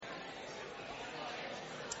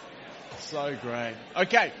So great.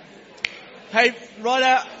 Okay. Hey, right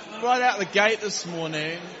out the gate this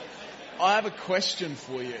morning, I have a question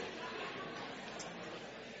for you.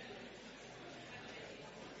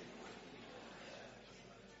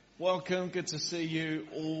 Welcome, good to see you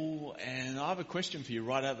all, and I have a question for you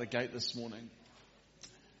right out the gate this morning.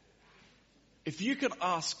 If you could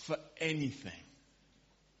ask for anything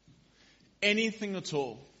at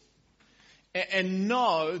all, and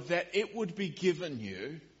know that it would be given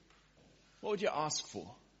you, what would you ask for?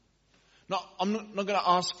 Now, I'm not going to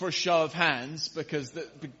ask for a show of hands because that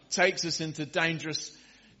takes us into dangerous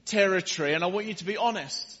territory, and I want you to be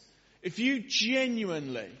honest. If you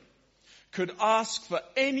genuinely could ask for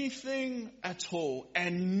anything at all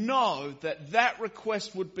and know that that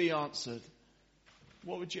request would be answered,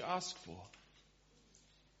 what would you ask for?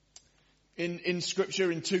 In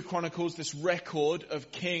Scripture, in 2 Chronicles, this record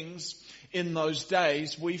of kings in those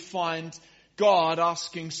days, we find God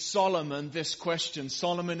asking Solomon this question.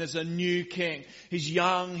 Solomon is a new king. He's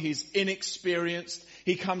young, he's inexperienced.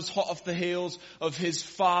 He comes hot off the heels of his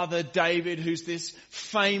father David, who's this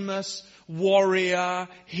famous warrior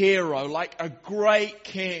hero, like a great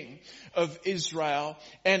king of Israel.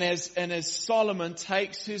 And as Solomon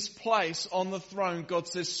takes his place on the throne, God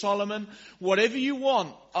says, Solomon, whatever you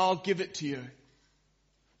want, I'll give it to you.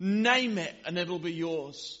 Name it and it'll be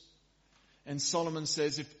yours. And Solomon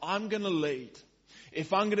says, if I'm going to lead,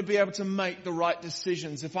 if I'm going to be able to make the right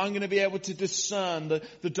decisions, if I'm going to be able to discern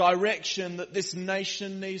the direction that this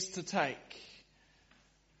nation needs to take,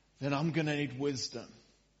 then I'm going to need wisdom.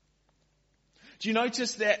 Do you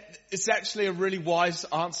notice that it's actually a really wise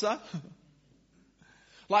answer?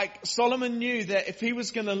 Like Solomon knew that if he was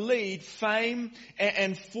going to lead, fame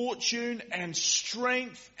and fortune and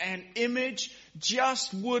strength and image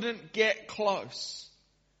just wouldn't get close.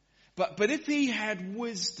 But if he had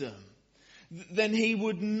wisdom, then he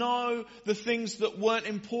would know the things that weren't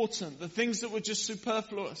important, the things that were just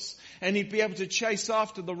superfluous. And he'd be able to chase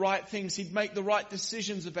after the right things. He'd make the right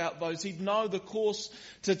decisions about those. He'd know the course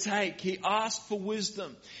to take. He asked for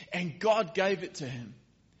wisdom and God gave it to him.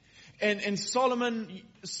 And Solomon,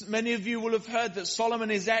 many of you will have heard that Solomon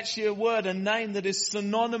is actually a name that is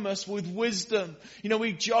synonymous with wisdom. You know,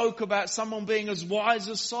 we joke about someone being as wise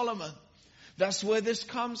as Solomon. That's where this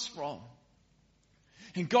comes from.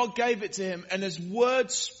 And God gave it to him, and as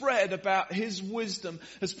word spread about his wisdom,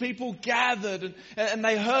 as people gathered and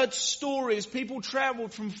they heard stories, people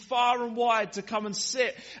traveled from far and wide to come and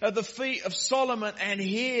sit at the feet of Solomon and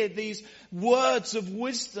hear these words of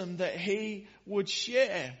wisdom that he would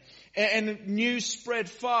share. And news spread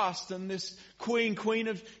fast, and this Queen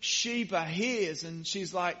of Sheba hears, and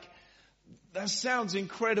she's like, that sounds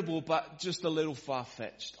incredible, but just a little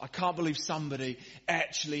far-fetched. I can't believe somebody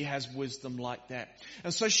actually has wisdom like that.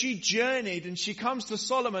 And so she journeyed and she comes to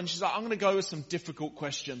Solomon. She's like, I'm going to go with some difficult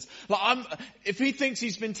questions. If he thinks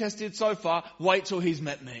he's been tested so far, wait till he's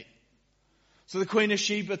met me. So the Queen of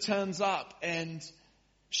Sheba turns up and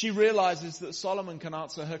she realizes that Solomon can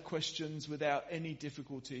answer her questions without any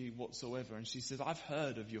difficulty whatsoever. And she says, I've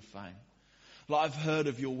heard of your fame. I've heard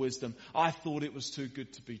of your wisdom. I thought it was too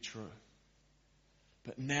good to be true.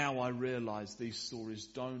 But now I realize these stories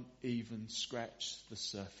don't even scratch the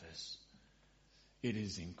surface. It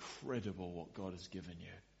is incredible what God has given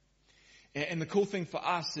you. And the cool thing for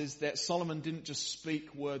us is that Solomon didn't just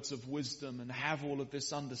speak words of wisdom and have all of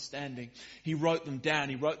this understanding. He wrote them down.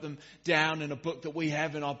 He wrote them down in a book that we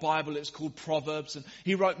have in our Bible. It's called Proverbs. And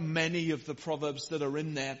he wrote many of the Proverbs that are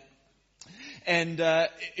in there. And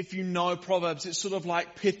if you know Proverbs, it's sort of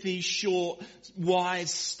like pithy, short,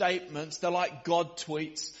 wise statements. They're like God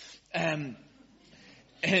tweets. And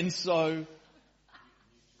so,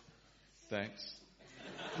 thanks.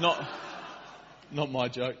 Not my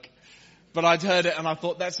joke. But I'd heard it and I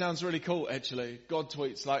thought that sounds really cool actually. God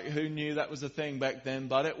tweets, like who knew that was a thing back then?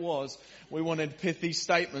 But it was. We wanted pithy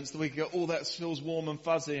statements that we could go, oh, that feels warm and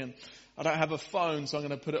fuzzy, and I don't have a phone, so I'm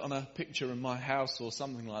going to put it on a picture in my house or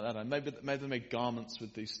something like that. And maybe they make garments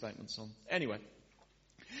with these statements on. Anyway.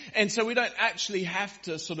 And so we don't actually have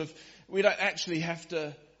to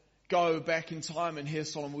go back in time and hear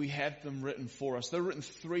Solomon. We have them written for us. They were written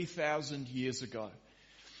 3,000 years ago.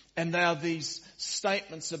 And they are these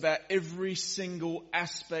statements about every single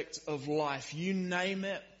aspect of life. You name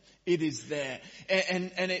it. It is there.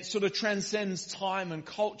 And it sort of transcends time and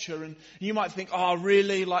culture. And you might think, oh,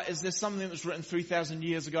 really? Like, is there something that was written 3,000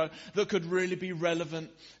 years ago that could really be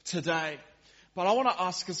relevant today? But I want to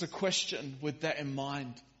ask us a question with that in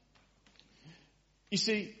mind. You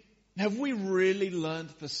see, have we really learned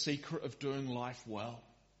the secret of doing life well?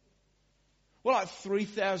 We're like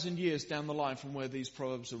 3,000 years down the line from where these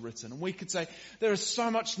Proverbs are written. And we could say there is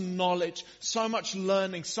so much knowledge, so much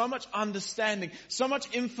learning, so much understanding, so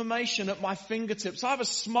much information at my fingertips. I have a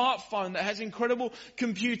smartphone that has incredible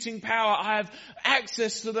computing power. I have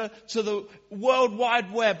access to the World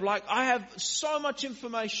Wide Web. Like, I have so much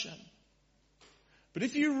information. But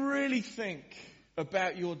if you really think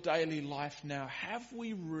about your daily life now, have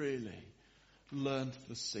we really learned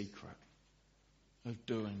the secret of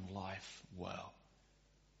doing life well?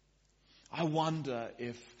 I wonder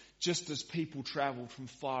if, just as people traveled from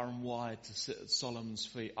far and wide to sit at Solomon's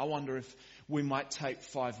feet, I wonder if we might take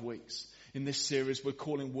 5 weeks in this series we're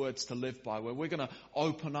calling Words to Live By, where we're going to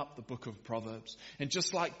open up the book of Proverbs. And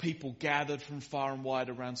just like people gathered from far and wide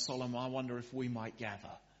around Solomon, I wonder if we might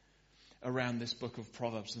gather around this book of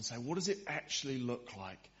Proverbs and say, what does it actually look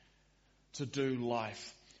like to do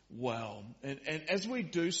life well? And as we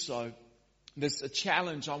do so, there's a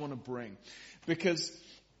challenge I want to bring, because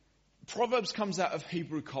Proverbs comes out of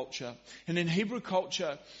Hebrew culture. And in Hebrew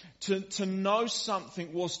culture, to know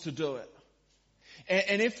something was to do it.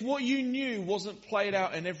 And if what you knew wasn't played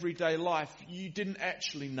out in everyday life, you didn't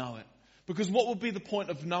actually know it. Because what would be the point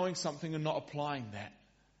of knowing something and not applying that?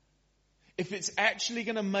 If it's actually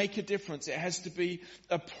going to make a difference, it has to be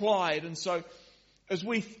applied. And so, as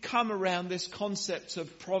we come around this concept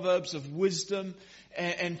of Proverbs, of wisdom,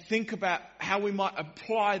 and think about how we might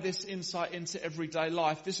apply this insight into everyday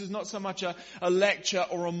life, this is not so much a lecture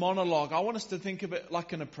or a monologue. I want us to think of it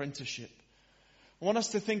like an apprenticeship. I want us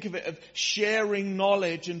to think of it of sharing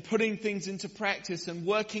knowledge and putting things into practice and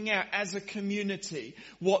working out as a community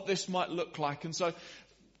what this might look like. And so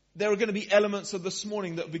there are going to be elements of this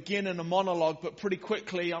morning that begin in a monologue, but pretty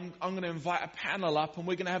quickly I'm going to invite a panel up and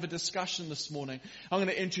we're going to have a discussion this morning. I'm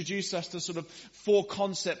going to introduce us to sort of 4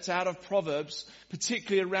 concepts out of Proverbs,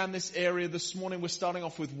 particularly around this area this morning. We're starting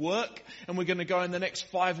off with work, and we're going to go in the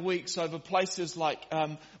next 5 weeks over places like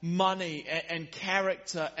money and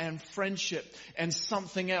character and friendship and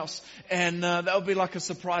something else. And that'll be like a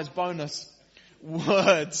surprise bonus.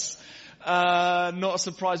 Words. Not a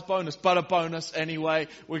surprise bonus, but a bonus anyway.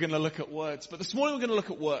 We're going to look at words. But this morning we're going to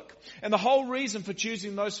look at work. And the whole reason for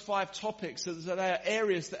choosing those 5 topics is that they are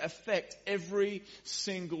areas that affect every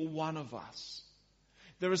single one of us.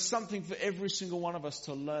 There is something for every single one of us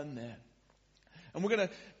to learn there. And we're going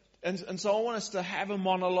to, and so I want us to have a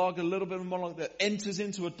monologue, a little bit of a monologue that enters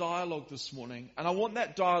into a dialogue this morning. And I want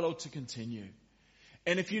that dialogue to continue.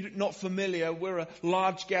 And if you're not familiar, we're a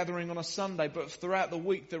large gathering on a Sunday, but throughout the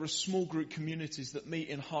week there are small group communities that meet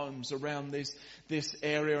in homes around this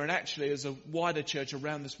area, and actually as a wider church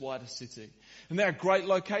around this wider city. And there are great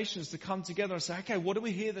locations to come together and say, okay, what do we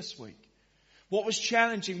hear this week? What was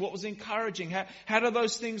challenging? What was encouraging? How do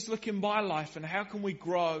those things look in my life? And how can we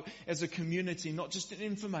grow as a community, not just in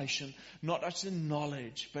information, not just in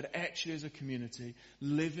knowledge, but actually as a community,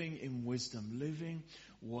 living in wisdom, living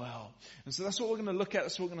well. And so that's what we're going to look at.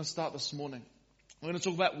 That's what we're going to start this morning. We're going to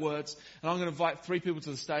talk about words, and I'm going to invite 3 people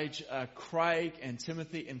to the stage, Craig and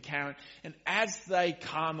Timothy and Karen. And as they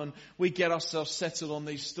come and we get ourselves settled on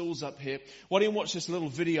these stools up here, why don't you watch this little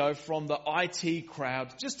video from the IT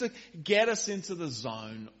crowd just to get us into the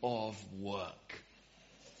zone of work.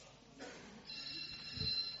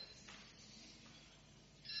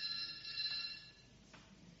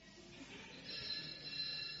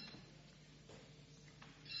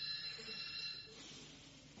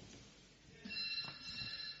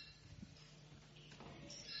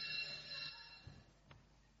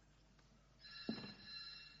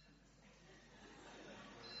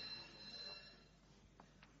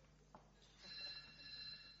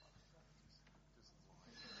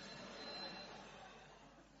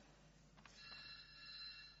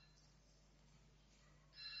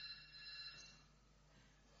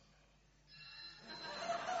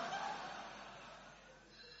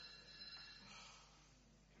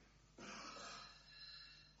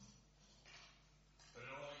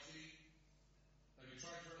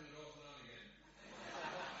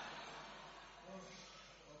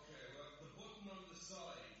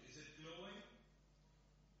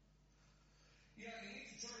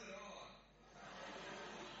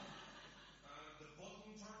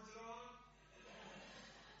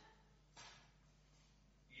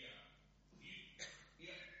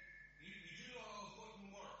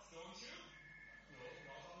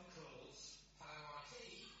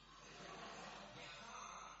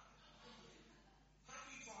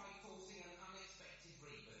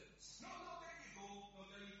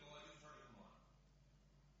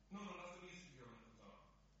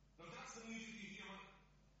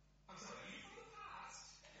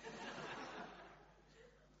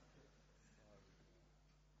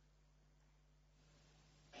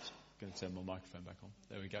 going to turn my microphone back on.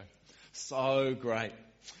 There we go. So great.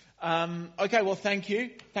 Okay, well, thank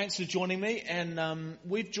you. Thanks for joining me. And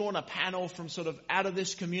we've drawn a panel from sort of out of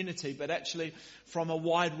this community, but actually from a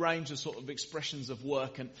wide range of sort of expressions of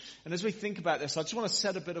work. And as we think about this, I just want to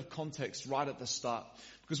set a bit of context right at the start.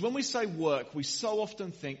 Because when we say work, we so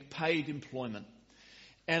often think paid employment.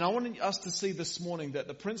 And I want us to see this morning that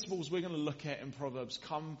the principles we're going to look at in Proverbs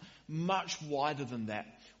come much wider than that.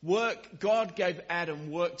 Work, God gave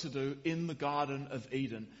Adam work to do in the Garden of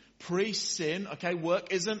Eden. Pre-sin, okay,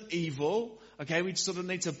 work isn't evil, okay, we sort of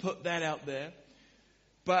need to put that out there.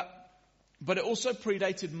 But it also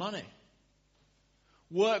predated money.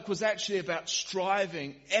 Work was actually about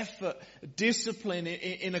striving, effort, discipline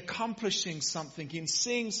in accomplishing something, in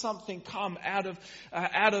seeing something come out of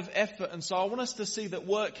effort. And so I want us to see that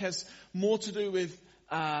work has more to do with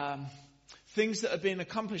things that are being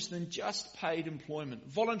accomplished than just paid employment.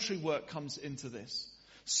 Voluntary work comes into this.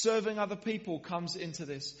 Serving other people comes into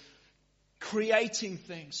this. Creating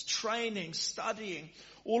things, training, studying,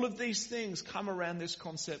 all of these things come around this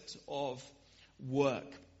concept of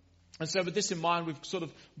work. And so with this in mind, we've sort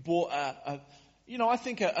of brought I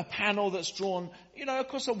think a panel that's drawn,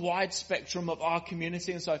 across a wide spectrum of our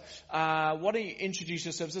community. And so why don't you introduce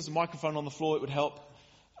yourselves? There's a microphone on the floor, it would help.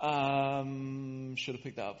 Should have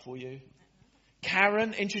picked that up for you.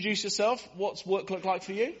 Karen, introduce yourself. What's work look like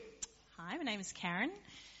for you? Hi, my name is Karen.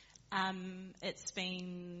 It's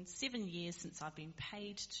been 7 years since I've been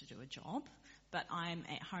paid to do a job, but I'm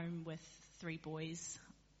at home with 3 boys.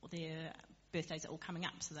 Their birthdays are all coming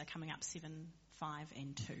up, so they're coming up 7, 5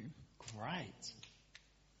 and 2. Great.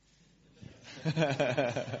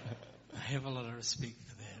 I have a lot of respect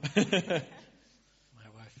for that. My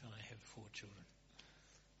wife and I have 4 children,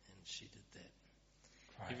 and she did that.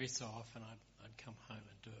 Great. Every so often I'd come home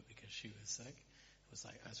and do it because she was sick. It was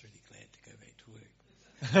like I was really glad to go back to work.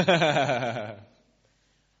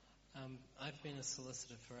 I've been a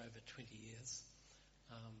solicitor for over 20 years.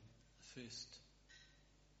 It's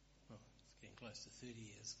getting close to 30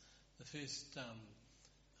 years. The first 10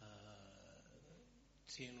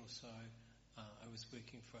 or so, I was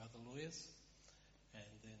working for other lawyers,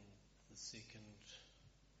 and then the second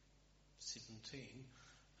 17,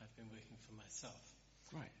 I've been working for myself.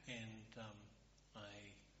 Right. And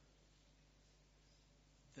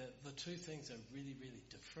the two things are really, really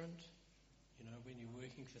different. When you're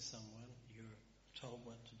working for someone, you're told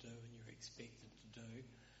what to do and you're expected to do.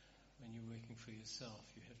 When you're working for yourself,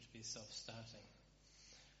 you have to be self-starting.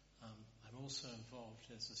 I'm also involved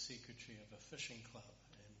as a secretary of a fishing club,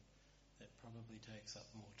 and that probably takes up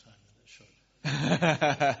more time than it should.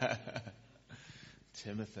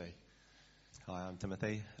 Timothy. Hi, I'm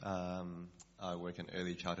Timothy. I work in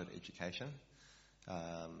early childhood education.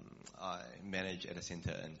 I manage at a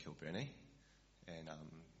centre in Kilburnie, and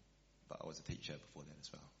but I was a teacher before that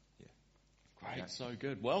as well. Yeah. Great, Yeah. So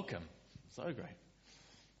good. Welcome. So great.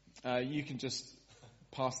 You can just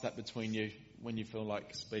pass that between you when you feel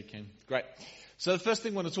like speaking. Great. So the first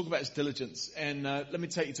thing I want to talk about is diligence, and let me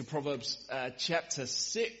take you to Proverbs chapter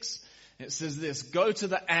 6. It says this: "Go to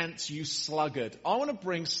the ants, you sluggard." I want to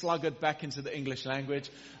bring sluggard back into the English language.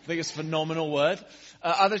 I think it's a phenomenal word.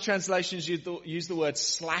 Other translations use the word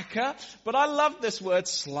slacker, but I love this word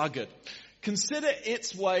sluggard. "Consider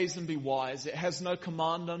its ways and be wise. It has no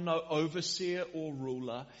commander, no overseer or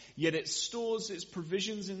ruler, yet it stores its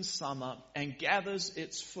provisions in summer and gathers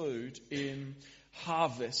its food in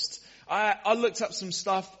harvest." I looked up some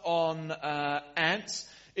stuff on ants.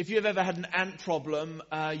 If you've ever had an ant problem,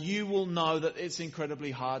 you will know that it's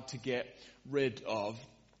incredibly hard to get rid of.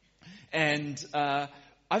 And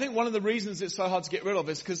I think one of the reasons it's so hard to get rid of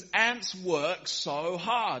is because ants work so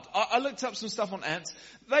hard. I looked up some stuff on ants.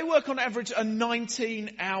 They work on average a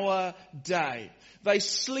 19-hour day. They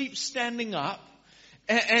sleep standing up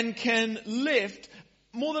and can lift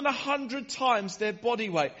more than 100 times their body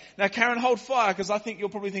weight. Now, Karen, hold fire, because I think you'll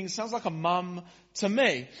probably think it sounds like a mum to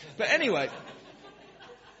me. But anyway,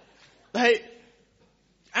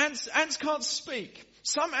 ants can't speak.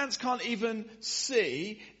 Some ants can't even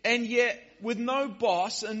see, and yet with no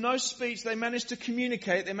boss and no speech, they manage to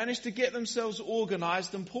communicate. They manage to get themselves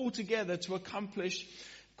organized and pull together to accomplish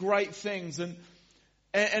great things.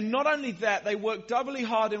 And not only that, they work doubly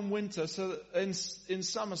hard in winter, in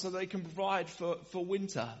summer, so they can provide for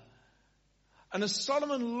winter. And as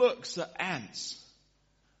Solomon looks at ants,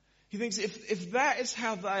 he thinks if that is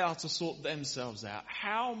how they are to sort themselves out,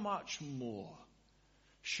 how much more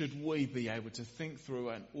should we be able to think through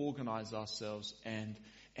and organize ourselves and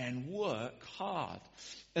work hard?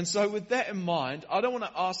 And so with that in mind, I don't want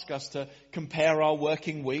to ask us to compare our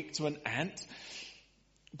working week to an ant.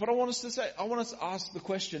 But I want us to ask the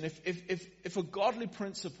question, if a godly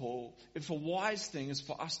principle, if a wise thing is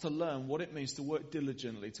for us to learn what it means to work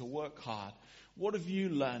diligently, to work hard, what have you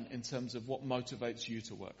learned in terms of what motivates you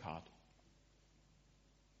to work hard?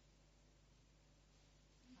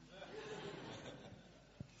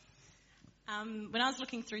 When I was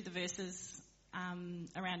looking through the verses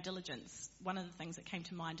around diligence, one of the things that came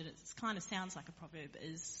to mind, and it kind of sounds like a proverb,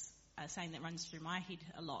 is a saying that runs through my head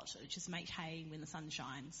a lot, which is make hay when the sun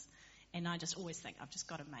shines. And I just always think I've just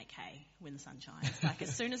got to make hay when the sun shines. Like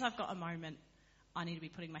as soon as I've got a moment, I need to be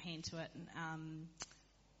putting my hand to it. And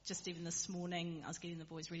just even this morning, I was getting the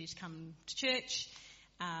boys ready to come to church.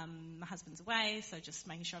 My husband's away, so just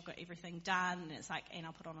making sure I've got everything done. And it's like, and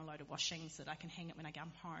I'll put on a load of washing so that I can hang it when I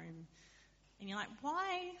come home. And you're like,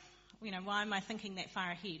 why? Why am I thinking that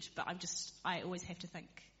far ahead? But I always have to think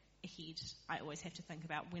ahead. I always have to think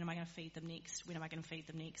about when am I going to feed them next? When am I going to feed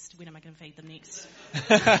them next? When am I going to feed them next?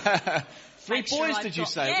 3 boys, did you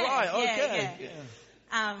say? Yeah, right, okay.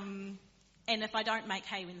 Yeah. And if I don't make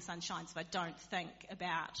hay when the sun shines, if I don't think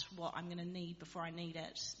about what I'm going to need before I need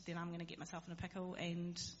it, then I'm going to get myself in a pickle,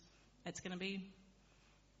 and it's going to be,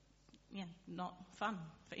 not fun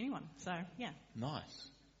for anyone. So, yeah. Nice.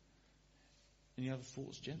 Any other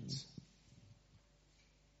thoughts, gents?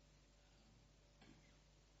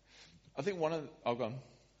 I think I'll go on.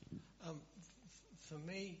 For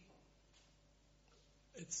me,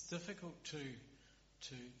 it's difficult to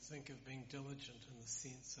think of being diligent in the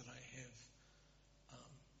sense that I have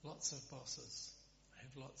lots of bosses. I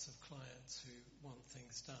have lots of clients who want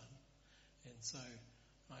things done. And so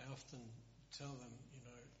I often tell them,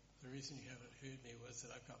 the reason you haven't heard me was that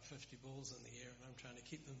I've got 50 balls in the air and I'm trying to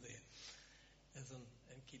keep them there.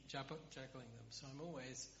 And keep juggling them. So I'm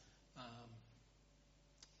always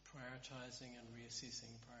prioritizing and reassessing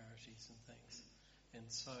priorities and things. And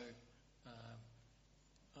so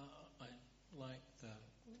I like the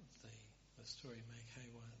story Make Hay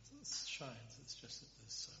While It Shines. It's just that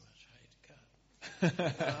there's so much hay to cut.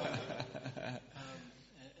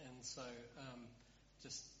 And so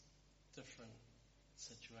just different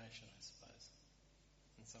situation, I suppose,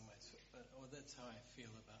 in some ways. Or that's how I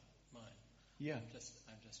feel about mine. Yeah. I'm just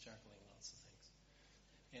juggling lots of things.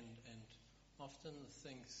 And often the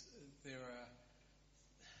things, I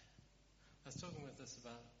was talking with this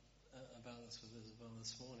about this with Isabel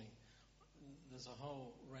this morning. There's a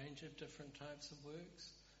whole range of different types of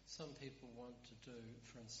works. Some people want to do,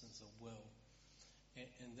 for instance, a will,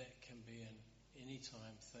 and that can be an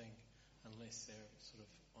anytime thing unless they're sort of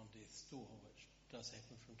on death's door, which does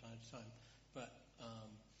happen from time to time. But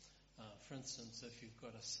for instance, if you've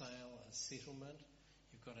got a sale, a settlement,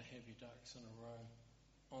 you've got to have your ducks in a row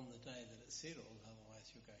on the day that it's settled, otherwise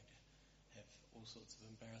you're going to have all sorts of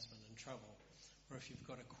embarrassment and trouble. Or if you've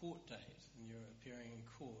got a court date and you're appearing in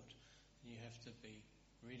court, you have to be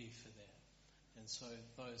ready for that. And so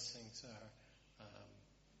those things are,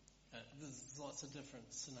 there's lots of different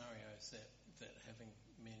scenarios that having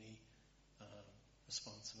many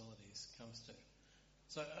responsibilities comes to.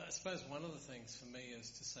 So I suppose one of the things for me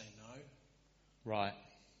is to say no. Right.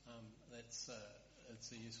 It's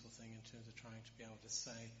a useful thing in terms of trying to be able to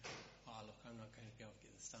say, look, I'm not going to be able to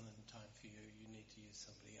get this done in time for you. You need to use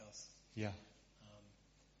somebody else. Yeah.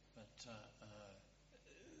 But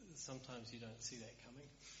sometimes you don't see that coming,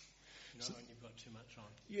 when you've got too much on.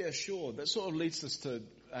 Yeah, sure. That sort of leads us to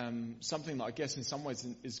something that I guess in some ways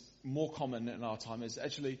is more common in our time, is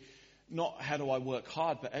actually not how do I work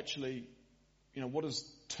hard, but actually, what does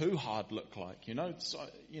too hard look like?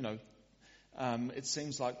 It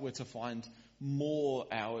seems like we're to find more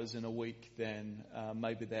hours in a week than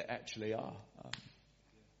maybe there actually are. I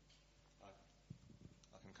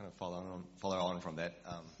can kind of follow on from that,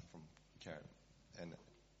 from Karen, and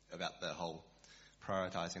about the whole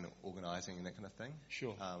prioritising and organising and that kind of thing.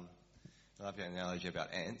 Sure. I love your analogy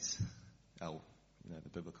about ants, the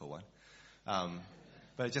biblical one.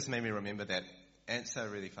 But it just made me remember that ants are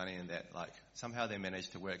really funny in that, somehow they manage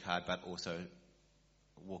to work hard, but also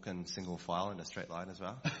walk in single file in a straight line as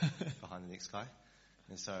well, behind the next guy.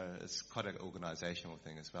 And so it's quite an organisational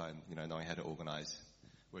thing as well, and knowing how to organise,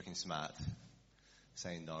 working smart,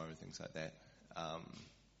 saying no, things like that.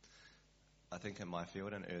 I think in my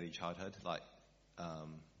field in early childhood,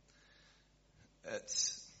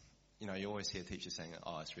 it's, you always hear teachers saying,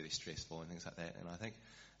 it's really stressful and things like that. And I think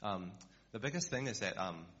the biggest thing is that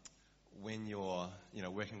when you're,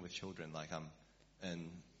 working with children,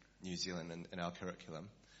 in New Zealand in our curriculum,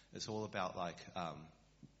 it's all about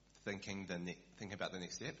thinking about the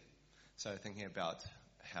next step. So thinking about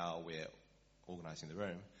how we're organising the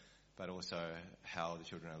room, but also how the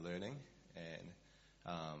children are learning and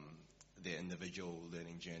their individual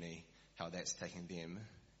learning journey, how that's taking them,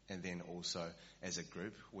 and then also as a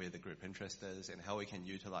group, where the group interest is, and how we can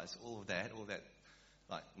utilize all of that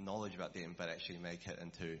like knowledge about them, but actually make it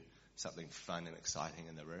into something fun and exciting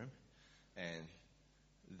in the room. And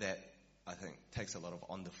that, I think, takes a lot of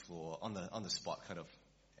on the floor, on the spot kind of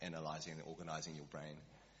analyzing and organizing your brain,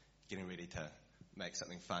 getting ready to make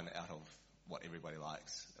something fun out of what everybody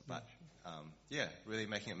likes. But really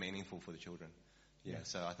making it meaningful for the children. Yeah.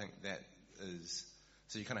 So I think that is,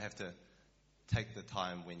 so you kind of have to take the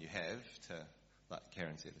time when you have to, like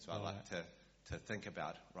Karen said as well, like to think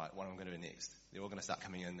about, right, what I'm going to do next. They're all going to start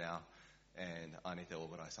coming in now, and I need to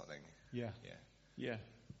organise something. Yeah.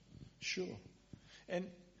 Sure. And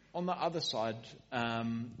on the other side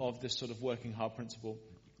of this sort of working hard principle,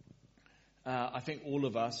 I think all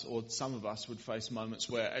of us, or some of us, would face moments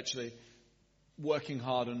where actually working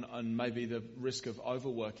hard and maybe the risk of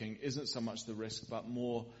overworking isn't so much the risk, but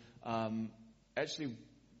more actually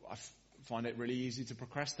I find it really easy to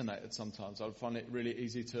procrastinate it sometimes. I find it really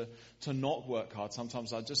easy to not work hard.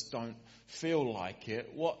 Sometimes I just don't feel like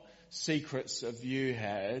it. What secrets have you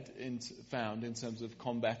found in terms of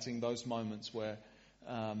combating those moments where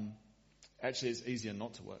actually it's easier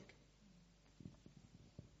not to work?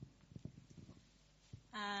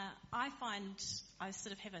 I find I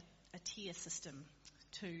sort of have a tier system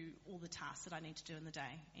to all the tasks that I need to do in the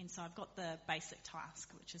day. And so I've got the basic task,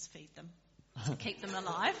 which is feed them, to keep them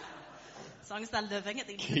alive. As long as they're living at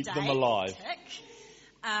the end of the day. Keep them alive. Tick.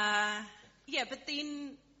 But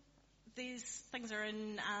then these things are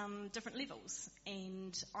in different levels.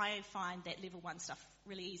 And I find that level 1 stuff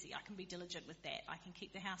really easy. I can be diligent with that. I can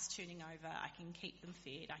keep the house turning over. I can keep them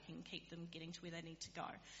fed. I can keep them getting to where they need to go.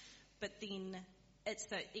 But then it's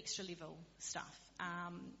the extra level stuff.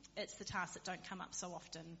 It's the tasks that don't come up so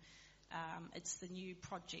often. It's the new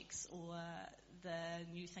projects or the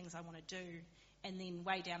new things I want to do. And then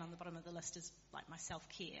way down on the bottom of the list is like my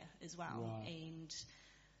self-care as well. Right. And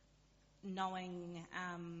knowing,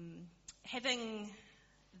 having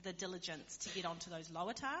the diligence to get onto those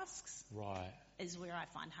lower tasks is where I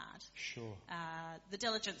find hard. Sure. The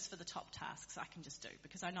diligence for the top tasks I can just do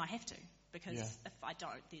because I know I have to. Because if I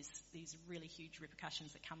don't, there's these really huge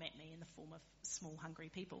repercussions that come at me in the form of small, hungry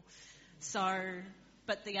people. So,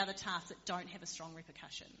 but the other tasks that don't have a strong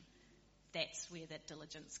repercussion, that's where that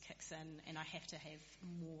diligence kicks in, and I have to have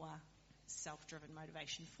more self-driven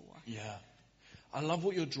motivation for. Yeah. I love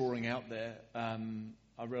what you're drawing out there.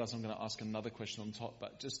 I realise I'm going to ask another question on top,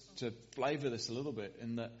 but just to flavour this a little bit,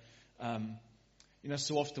 in that,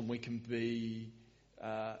 so often we can be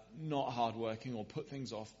not hardworking or put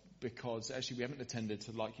things off because actually we haven't attended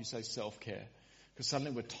to, like you say, self-care. Because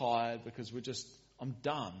suddenly we're tired, because I'm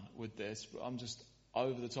done with this, I'm just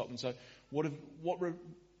over the top. And so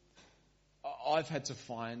I've had to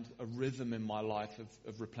find a rhythm in my life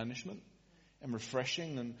of replenishment and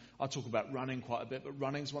refreshing. And I talk about running quite a bit, but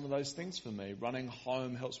running's one of those things for me. Running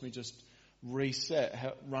home helps me just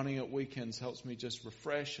reset. Running at weekends helps me just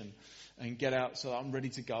refresh and get out so that I'm ready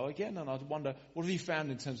to go again. And I wonder, what have you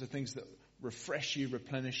found in terms of things that refresh you,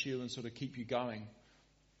 replenish you, and sort of keep you going?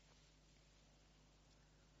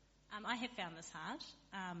 I have found this hard.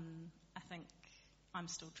 I think I'm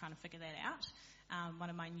still trying to figure that out. One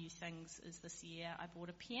of my new things is this year I bought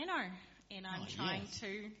a piano, and I'm trying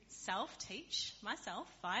to self-teach myself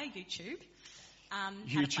via YouTube.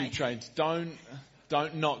 YouTube trained.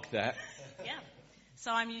 Don't knock that. Yeah.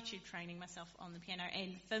 So I'm YouTube training myself on the piano,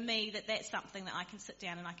 and for me that's something that I can sit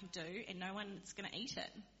down and I can do, and no one's going to eat it,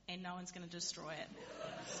 and no one's going to destroy it.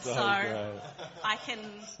 So I can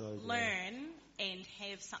learn and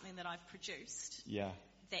have something that I've produced. Yeah.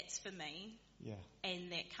 That's for me. Yeah.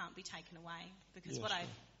 And that can't be taken away, because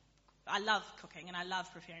I love cooking and I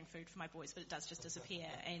love preparing food for my boys, but it does just disappear.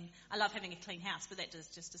 And I love having a clean house, but that does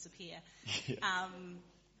just disappear. Yeah.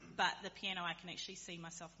 But the piano, I can actually see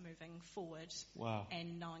myself moving forward. Wow.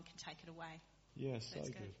 And no one can take it away. Yeah, so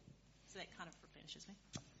good. So that kind of replenishes me.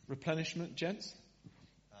 Replenishment, gents?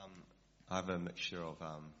 I have a mixture of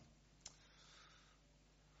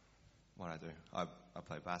what I do. I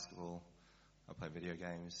play basketball, I play video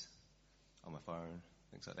games on my phone,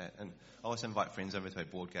 things like that. And I also invite friends over to play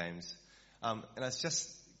board games. And it's just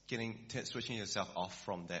switching yourself off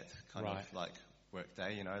from that kind of like work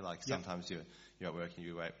day, like sometimes you're at work and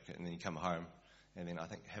you work and then you come home. And then I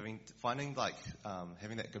think having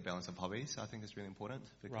that good balance of hobbies, I think is really important,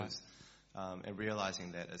 because and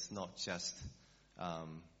realizing that it's not just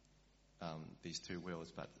these two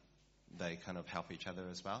wheels, but they kind of help each other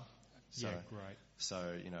as well. So, great.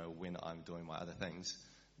 So, when I'm doing my other things,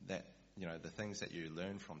 that, the things that you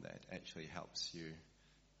learn from that actually helps you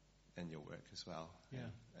in your work as well. Yeah.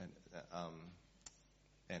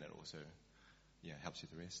 And it also, helps you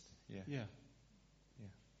the rest. Yeah. Yeah.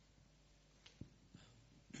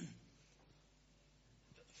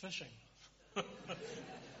 Fishing.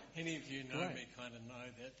 Any of you know Great. me kind of know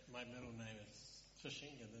that my middle name is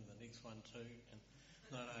Fishing, and then the next one too. And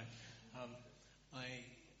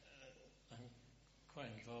I'm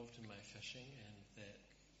quite involved in my fishing, and that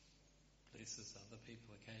blesses other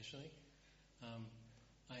people occasionally.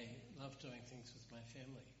 I love doing things with my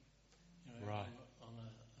family. Right.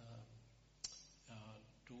 Our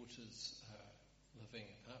daughters are living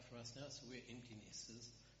apart from us now, so we're empty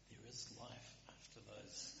nesters. There is life after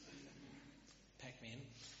those Pac-Men.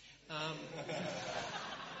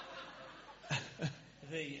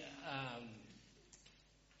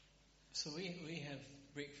 So we have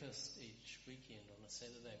breakfast each weekend on a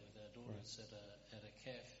Saturday with our daughters at a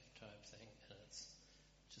cafe type thing, and it's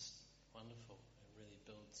just wonderful. It really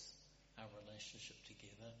builds our relationship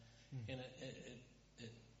together, and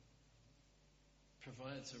it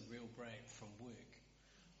provides a real break from work.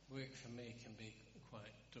 Work for me can be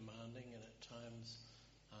quite demanding, and at times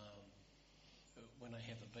when I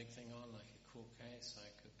have a big thing on, like a court case, I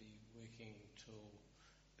could be working till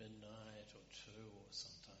midnight or 2 or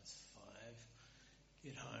sometimes 5.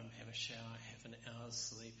 Get home, have a shower, have an hour's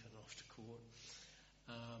sleep, and off to court.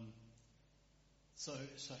 So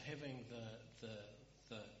having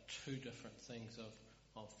the two different things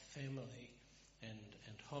of family and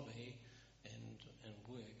hobby and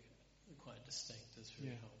work quite distinct is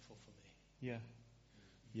really helpful for me.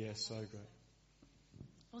 Yeah, so great.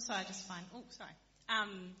 Also, I just find,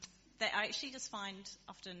 that I actually just find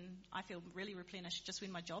often I feel really replenished just when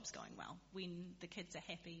my job's going well, when the kids are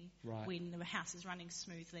happy, when the house is running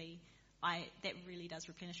smoothly. That really does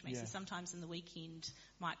replenish me. Yeah. So sometimes in the weekend,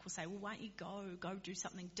 Mike will say, well, why don't you go do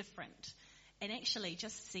something different? And actually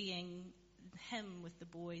just seeing him with the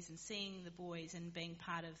boys and seeing the boys and being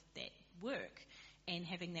part of that work and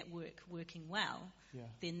having that work working well,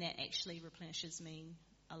 then that actually replenishes me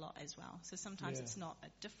a lot as well. So sometimes it's not a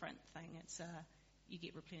different thing, it's you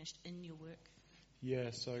get replenished in your work.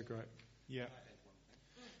 Yeah, so great. Yeah.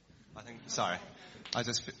 I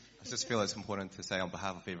just feel it's important to say on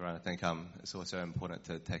behalf of everyone, I think it's also important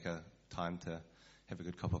to take a time to have a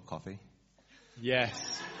good cup of coffee.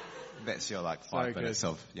 Yes. That's your 5 minutes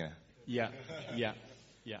of, Yeah,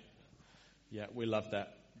 we love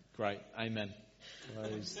that. Great. Amen.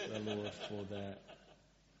 Praise the Lord for that.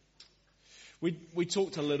 We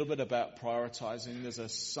talked a little bit about prioritizing. There's a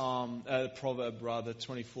proverb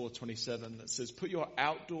 24:27 that says, put your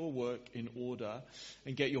outdoor work in order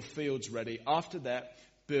and get your fields ready. After that,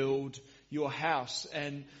 build your house.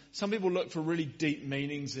 And some people look for really deep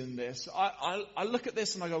meanings in this. I look at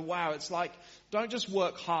this and I go, wow, it's like, don't just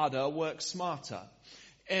work harder, work smarter.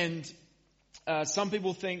 And some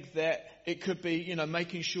people think that it could be,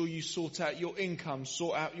 making sure you sort out your income,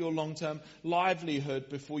 sort out your long-term livelihood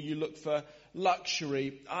before you look for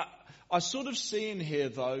luxury. I sort of see in here,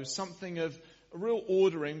 though, something of real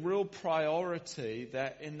ordering, real priority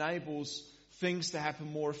that enables things to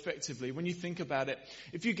happen more effectively. When you think about it,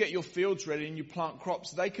 if you get your fields ready and you plant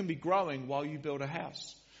crops, they can be growing while you build a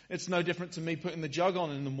house. It's no different to me putting the jug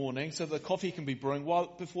on in the morning so the coffee can be brewing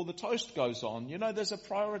before the toast goes on. There's a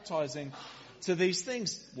prioritizing to these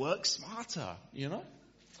things. Work smarter,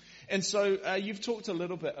 And so you've talked a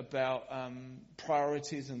little bit about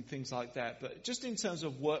priorities and things like that, but just in terms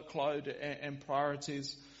of workload and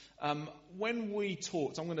priorities, when we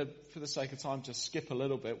talked, I'm going to, for the sake of time, just skip a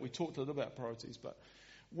little bit. We talked a little bit about priorities, but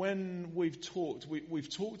when we've talked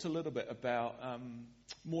a little bit about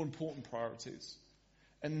more important priorities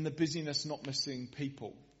and the busyness not missing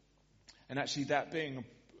people, and actually that being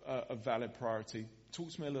a valid priority.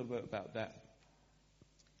 Talk to me a little bit about that.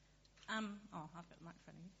 I've got the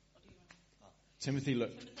microphone in. Timothy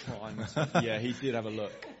looked primed. Yeah, he did have a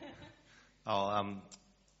look.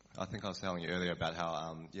 I think I was telling you earlier about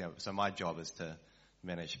how, so my job is to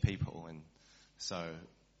manage people, and so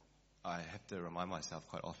I have to remind myself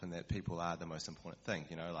quite often that people are the most important thing,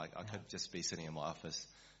 I could just be sitting in my office,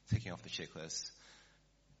 ticking off the checklist,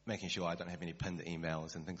 making sure I don't have any pinned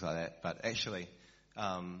emails and things like that, but actually,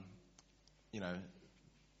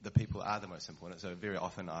 the people are the most important, so very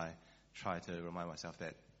often I try to remind myself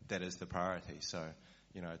that that is the priority. So,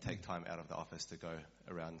 take time out of the office to go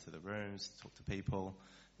around to the rooms, talk to people.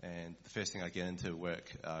 And the first thing I get into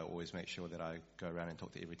work, I always make sure that I go around and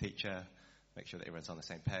talk to every teacher, make sure that everyone's on the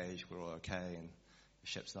same page, we're all okay, and the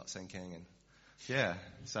ship's not sinking. And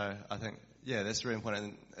so I think, that's really important.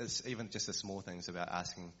 And it's even just the small things about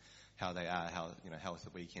asking how they are, how was the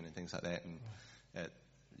weekend and things like that. And it,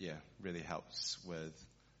 really helps with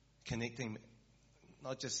connecting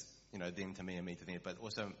not just, them to me and me to them, but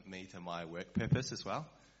also me to my work purpose as well,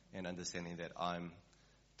 and understanding that I'm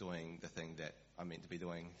doing the thing that I'm meant to be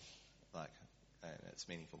doing, and it's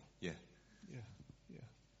meaningful. Yeah. Yeah.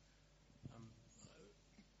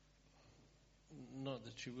 Not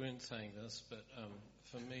that you weren't saying this, but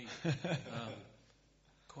for me,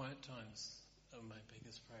 quiet times are my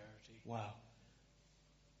biggest priority. Wow.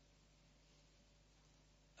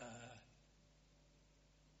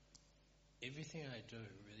 Everything I do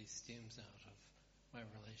really stems out of my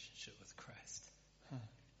relationship with Christ. Huh.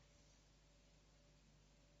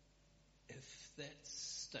 If that's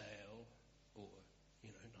stale or,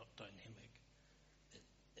 not dynamic,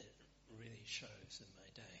 it really shows in my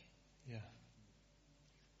day. Yeah.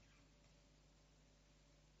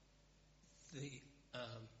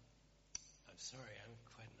 I'm sorry, I'm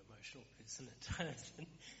quite an emotional person at times, and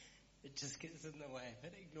it just gets in the way,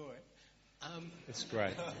 but ignore it. It's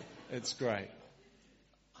great. It's great.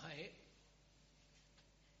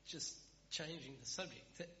 Just changing the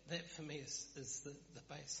subject, that for me is the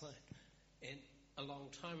baseline. And a long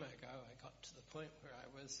time ago, I got to the point where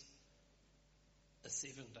I was a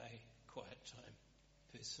 7-day quiet time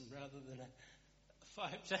person rather than a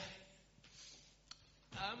 5-day.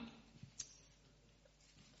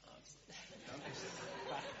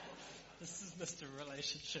 This is Mr.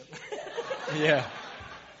 Relationship. Yeah.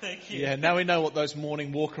 Thank you. Yeah, now we know what those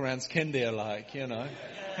morning walk-arounds can be like,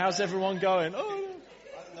 How's everyone going? Oh.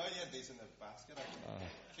 I know you had these in the basket. I can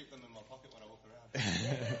keep them in my pocket when I walk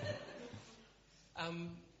around.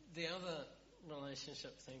 The other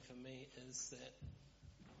relationship thing for me is that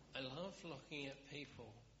I love looking at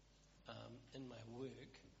people in my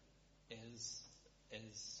work as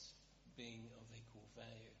being of equal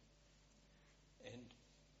value. And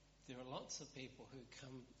there are lots of people who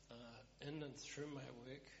come in and through my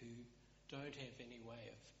work who don't have any way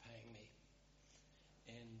of paying me.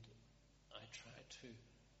 And I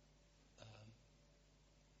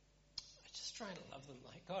just try to love them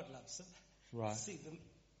like God loves them. Right. See them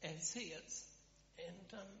as He is.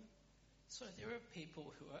 And so there are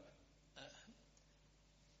people who are,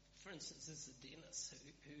 for instance, there's a dentist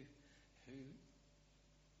who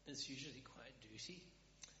is usually quite dirty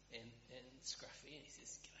and scruffy, and he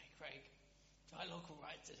says, "G'day, Craig. Do I look all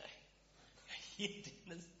right today?" "Yeah,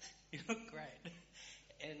 dentist, you look great."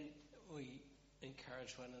 And we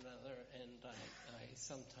encourage one another, and I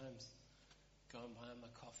sometimes go and buy him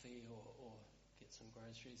a coffee or get some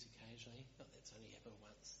groceries occasionally. Not that's only happened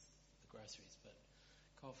once, the groceries, but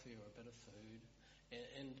coffee or a bit of food.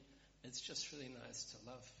 And it's just really nice to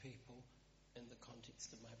love people in the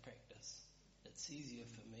context of my practice. It's easier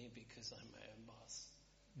for me because I'm my own boss.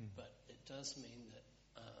 But it does mean that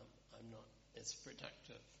I'm not as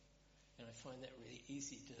productive. And I find that really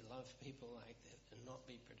easy to love people like that and not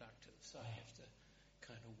be productive. So I have to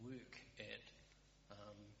kind of work at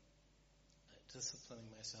disciplining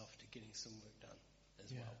myself to getting some work done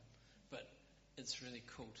as well. But it's really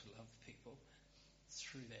cool to love people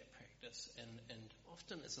through that practice. And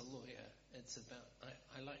often as a lawyer, it's about,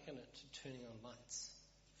 I liken it to turning on lights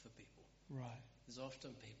for people. Right. There's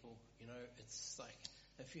often people, it's like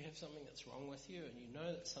if you have something that's wrong with you and you know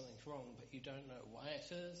that something's wrong but you don't know why it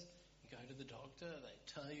is, you go to the doctor, they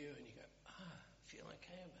tell you, and you go, I feel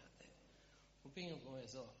okay about that. Well, being a lawyer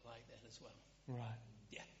is a lot like that as well. Right.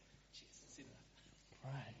 Yeah. Cheers. That's enough.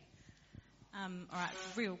 Right. All right,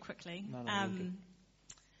 real quickly.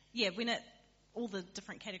 When all the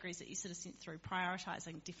different categories that you sort of sent through,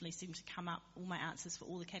 prioritising definitely seemed to come up. All my answers for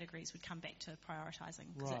all the categories would come back to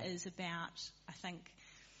prioritising, because it is about, I think,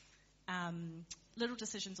 little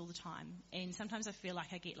decisions all the time. And sometimes I feel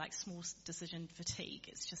like I get like small decision fatigue.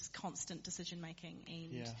 It's just constant decision making.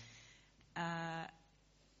 And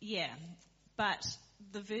but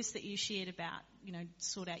the verse that you shared about,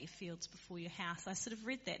 sort out your fields before your house, I sort of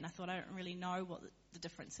read that and I thought, I don't really know what the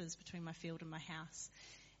difference is between my field and my house.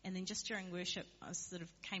 And then just during worship, I sort of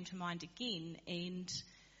came to mind again, and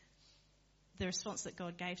the response that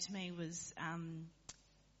God gave to me was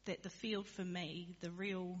that the field for me, the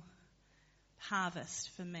real harvest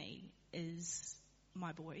for me, is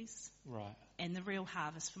my boys. Right. And the real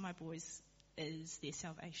harvest for my boys is their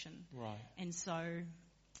salvation. Right. And so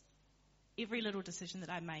every little decision that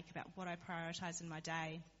I make about what I prioritise in my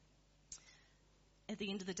day, at the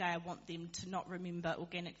end of the day, I want them to not remember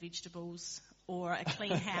organic vegetables or a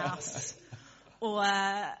clean house or,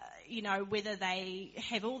 whether they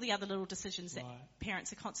have all the other little decisions that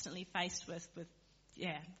parents are constantly faced with,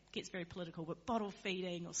 gets very political, but bottle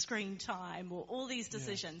feeding or screen time or all these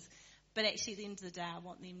decisions. But actually at the end of the day, I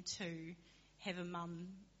want them to have a mum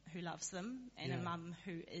who loves them, and a mum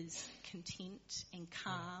who is content and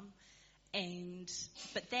calm.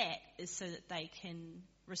 But that is so that they can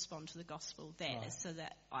respond to the gospel. That is so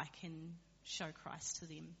that I can show Christ to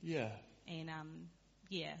them. Yeah. And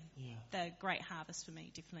the great harvest for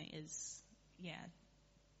me definitely is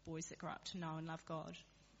boys that grow up to know and love God.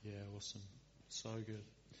 Yeah, awesome. So good.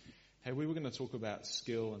 Hey, we were going to talk about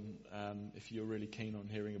skill, and if you're really keen on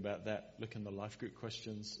hearing about that, look in the life group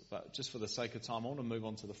questions. But just for the sake of time, I want to move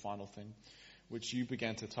on to the final thing, which you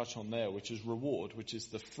began to touch on there, which is reward, which is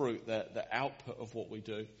the fruit, the output of what we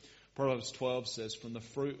do. Proverbs 12 says, "From the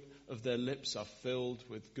fruit of their lips are filled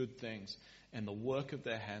with good things, and the work of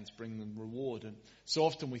their hands bring them reward." And so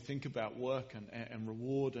often we think about work and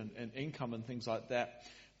reward and income and things like that.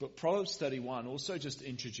 But Proverbs 31 also just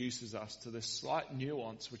introduces us to this slight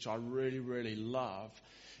nuance, which I really, really love.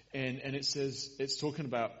 And it says, it's talking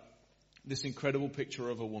about this incredible picture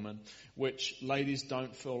of a woman, which ladies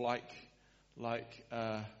don't feel like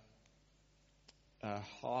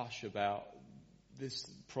harsh about. This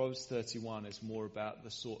Proverbs 31 is more about the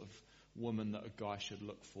sort of woman that a guy should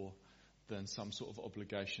look for than some sort of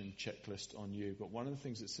obligation checklist on you. But one of the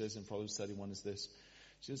things it says in Proverbs 31 is this.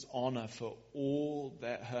 It says, "Honor for all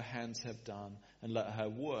that her hands have done, and let her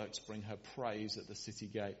works bring her praise at the city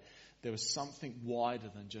gate." There was something wider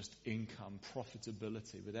than just income,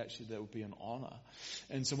 profitability, but actually there would be an honor.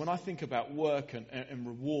 And so when I think about work and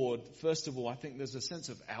reward, first of all, I think there's a sense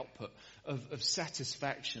of output, of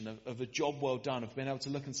satisfaction, of a job well done, of being able to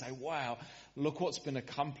look and say, wow, look what's been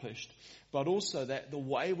accomplished. But also that the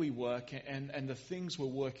way we work and the things we're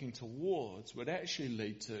working towards would actually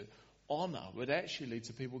lead to honor, would actually lead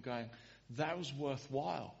to people going, that was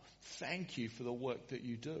worthwhile. Thank you for the work that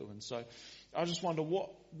you do. And so I just wonder,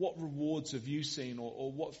 what rewards have you seen,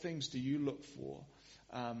 or what things do you look for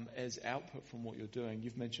as output from what you're doing?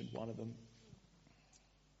 You've mentioned one of them.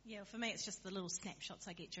 Yeah, for me it's just the little snapshots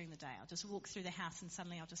I get during the day. I'll just walk through the house and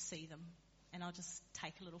suddenly I'll just see them, and I'll just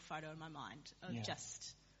take a little photo in my mind of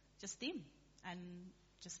just them, and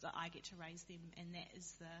just that I get to raise them, and that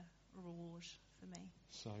is the reward for me.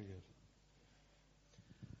 So good.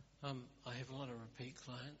 I have a lot of repeat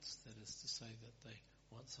clients, that is to say that they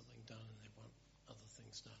want something done and they want other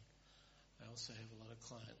things done. I also have a lot of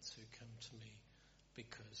clients who come to me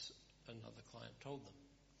because another client told them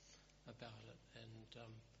about it, and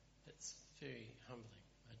it's very humbling.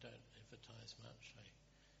 I don't advertise much. I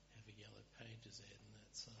have a Yellow Pages ad, and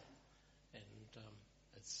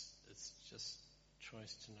that's it's just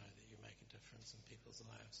choice to know that you make a difference in people's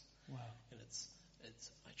lives. Wow. And it's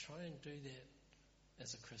I try and do that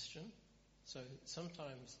as a Christian. So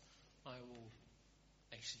sometimes I will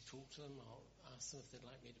actually talk to them. I'll ask them if they'd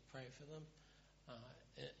like me to pray for them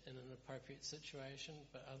in an appropriate situation,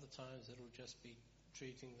 but other times it'll just be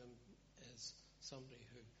treating them as somebody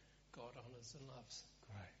who God honours and loves.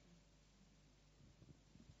 Great.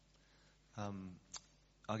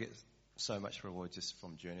 I get so much reward just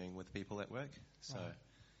from journeying with people at work. So,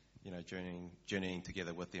 journeying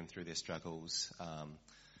together with them through their struggles,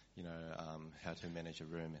 how to manage a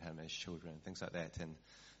room and how to manage children and things like that. And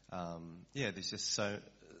there's just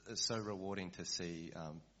it's so rewarding to see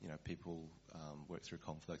people work through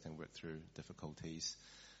conflict and work through difficulties,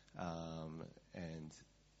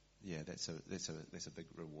 that's a big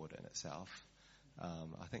reward in itself.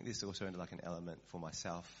 I think there's also like an element for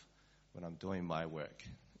myself when I'm doing my work,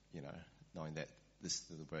 knowing that this is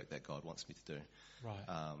the work that God wants me to do.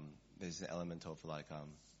 Right. There's an element of like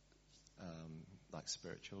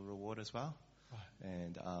spiritual reward as well. Right.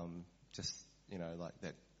 And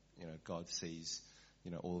God sees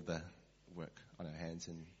all the work on our hands,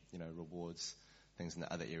 and rewards things in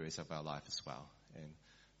the other areas of our life as well. And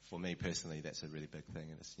for me personally, that's a really big thing.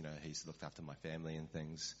 And it's, He's looked after my family and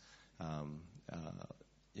things.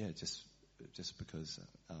 Just because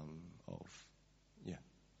of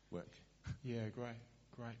work. Yeah,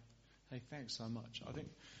 great. Hey, thanks so much. I think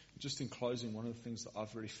just in closing, one of the things that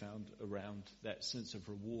I've really found around that sense of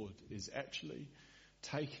reward is actually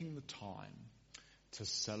taking the time to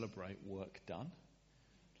celebrate work done.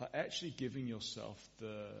 Like actually giving yourself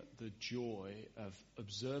the joy of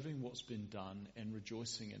observing what's been done and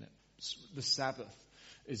rejoicing in it. The Sabbath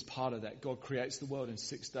is part of that. God creates the world in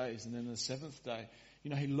 6 days, and then the seventh day,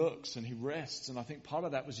 He looks and He rests. And I think part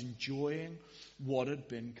of that was enjoying what had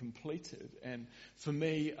been completed. And for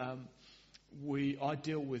me, I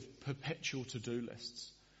deal with perpetual to-do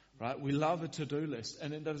lists, right? We love a to-do list,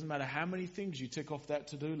 and it doesn't matter how many things you tick off that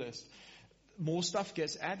to-do list, more stuff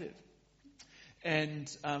gets added. And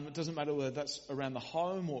it doesn't matter whether that's around the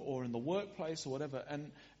home or in the workplace or whatever.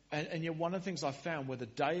 And yet one of the things I found with a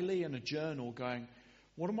daily and a journal going,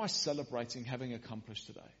 what am I celebrating having accomplished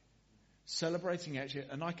today? Celebrating actually,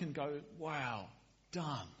 and I can go, wow,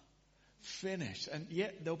 done, finished. And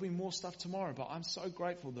yet there'll be more stuff tomorrow, but I'm so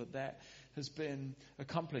grateful that that has been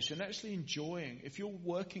accomplished. And actually enjoying, if you're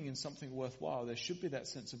working in something worthwhile, there should be that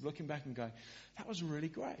sense of looking back and going, that was really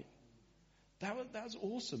great. That was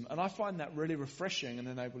awesome. And I find that really refreshing and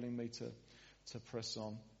enabling me to press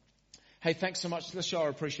on. Hey, thanks so much. Let's show our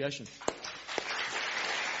appreciation.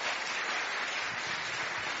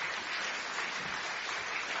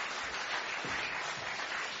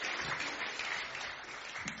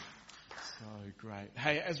 Great.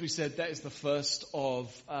 Hey, as we said, that is the first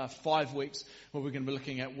of 5 weeks where we're going to be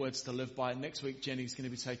looking at words to live by. Next week, Jenny's going to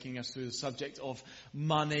be taking us through the subject of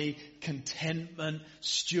money, contentment,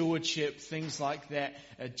 stewardship, things like that,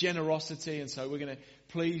 generosity. And so we're going to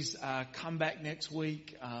please come back next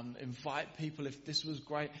week, invite people. If this was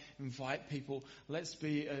great, invite people. Let's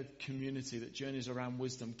be a community that journeys around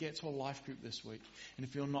wisdom. Get to a life group this week. And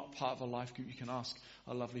if you're not part of a life group, you can ask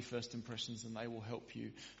our lovely First Impressions and they will help you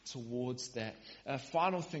towards that.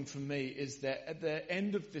 Final thing for me is that at the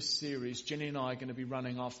end of this series, Jenny and I are going to be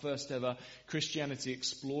running our first ever Christianity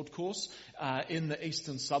Explored course in the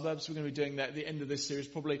eastern suburbs. We're going to be doing that at the end of this series,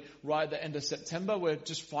 probably right at the end of September. We're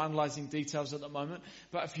just finalising details at the moment.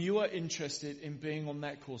 But if you are interested in being on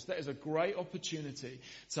that course, that is a great opportunity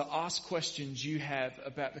to ask questions you have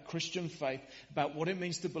about the Christian faith, about what it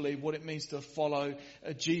means to believe, what it means to follow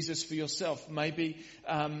Jesus for yourself. Maybe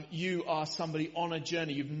you are somebody on a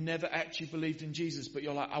journey. You've never actually believed in Jesus, but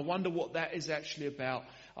you're like, I wonder what that is actually about.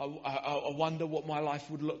 I wonder what my life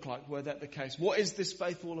would look like were that the case. What is this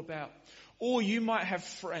faith all about? Or you might have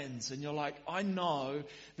friends and you're like, I know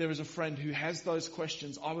there is a friend who has those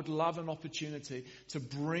questions. I would love an opportunity to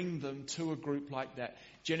bring them to a group like that.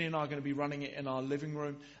 Jenny and I are going to be running it in our living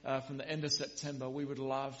room from the end of September. We would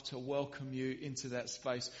love to welcome you into that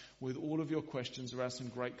space with all of your questions around some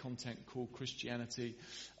great content called Christianity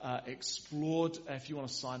Explored. If you want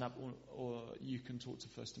to sign up or you can talk to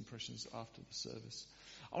First Impressions after the service.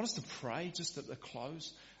 I want us to pray just at the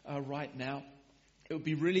close right now. It would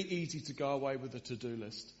be really easy to go away with a to-do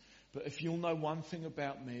list. But if you'll know one thing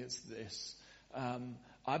about me, it's this.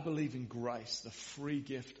 I believe in grace, the free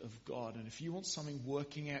gift of God. And if you want something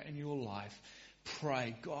working out in your life,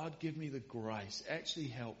 pray, God, give me the grace. Actually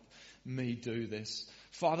help me do this.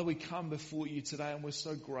 Father, we come before you today and we're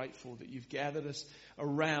so grateful that you've gathered us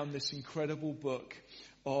around this incredible book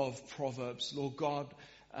of Proverbs. Lord God,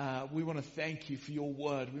 we want to thank you for your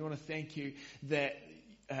word. We want to thank you that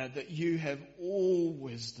you have all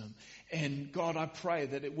wisdom. And God, I pray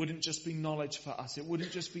that it wouldn't just be knowledge for us. It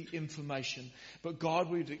wouldn't just be information. But God,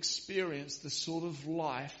 we'd experience the sort of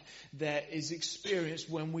life that is experienced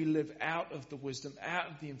when we live out of the wisdom, out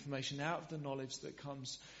of the information, out of the knowledge that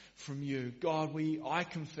comes from you. God, I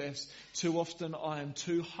confess too often I am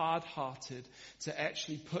too hard-hearted to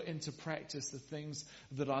actually put into practice the things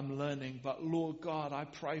that I'm learning. But Lord God, I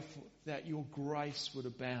pray that your grace would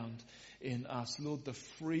abound in us. Lord, the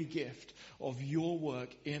free gift of your work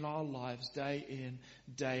in our lives day in,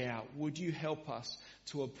 day out. Would you help us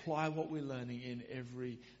to apply what we're learning in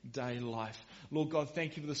everyday life? Lord God,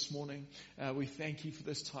 thank you for this morning. We thank you for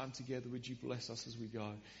this time together. Would you bless us as we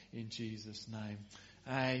go in Jesus' name?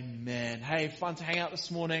 Amen. Hey, fun to hang out this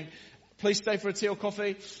morning. Please stay for a tea or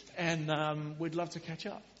coffee and we'd love to catch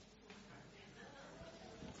up.